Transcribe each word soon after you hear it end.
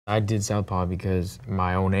I did Southpaw because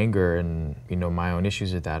my own anger and, my own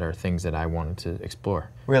issues with that are things that I wanted to explore.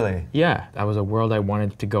 Really? Yeah, that was a world I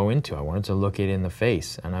wanted to go into. I wanted to look it in the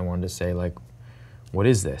face, and I wanted to say, like, what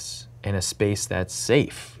is this? In a space that's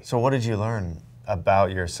safe. So what did you learn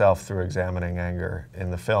about yourself through examining anger in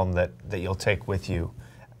the film that you'll take with you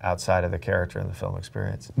outside of the character and the film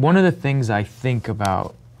experience? One of the things I think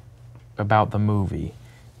about the movie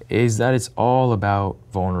is that it's all about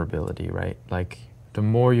vulnerability, right? Like, the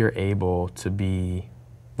more you're able to be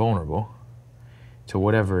vulnerable to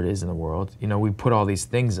whatever it is in the world, we put all these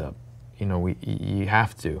things up. You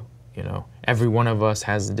have to, Every one of us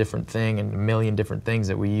has a different thing and a million different things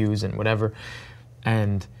that we use and whatever.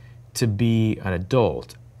 And to be an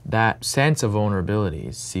adult, that sense of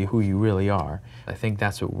vulnerability, see who you really are, I think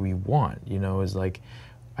that's what we want, is like,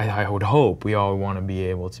 I would hope we all want to be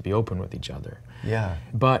able to be open with each other. Yeah.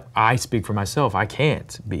 But I speak for myself, I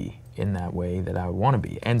can't be in that way that I would want to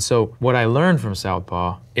be. And so what I learned from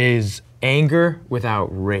Southpaw is anger without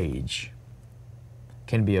rage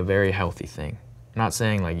can be a very healthy thing. I'm not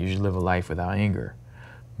saying like you should live a life without anger,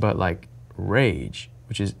 but like rage,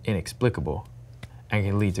 which is inexplicable and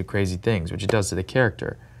can lead to crazy things, which it does to the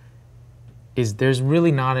character, there's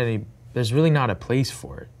really not a place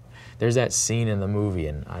for it. There's that scene in the movie,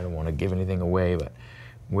 and I don't want to give anything away, but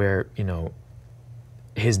where,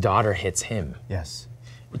 his daughter hits him. Yes.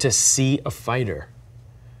 To see a fighter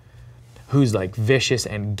who's like vicious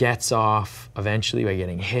and gets off eventually by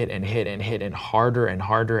getting hit and hit and hit and harder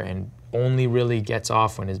and only really gets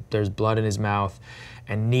off when there's blood in his mouth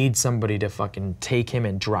and needs somebody to fucking take him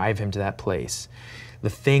and drive him to that place. The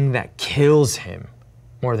thing that kills him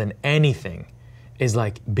more than anything is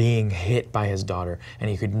like being hit by his daughter, and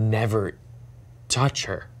he could never touch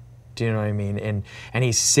her. Do you know what I mean? And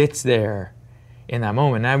he sits there in that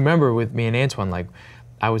moment. And I remember with me and Antoine, like,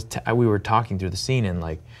 we were talking through the scene, and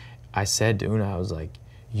like, I said to Una, I was like,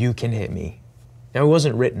 you can hit me. Now, it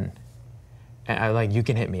wasn't written. And I like, you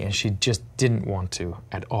can hit me. And she just didn't want to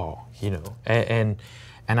at all, And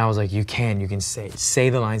I was like, you can say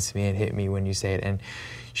the lines to me and hit me when you say it. And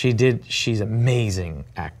she did. She's an amazing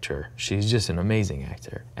actor. She's just an amazing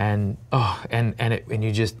actor. And and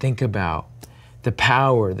you just think about the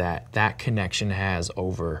power that connection has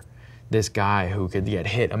over this guy who could get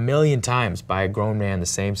hit 1,000,000 times by a grown man the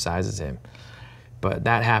same size as him. But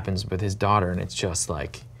that happens with his daughter, and it's just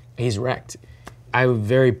like, he's wrecked. I'm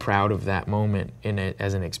very proud of that moment in it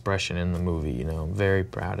as an expression in the movie, very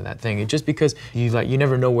proud of that thing. It's just because you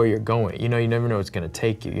never know where you're going, you never know what's gonna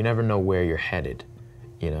take you. You never know where you're headed,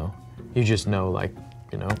 You just know, like,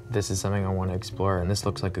 this is something I want to explore, and this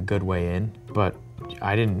looks like a good way in, but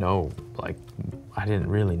I didn't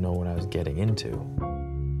really know what I was getting into.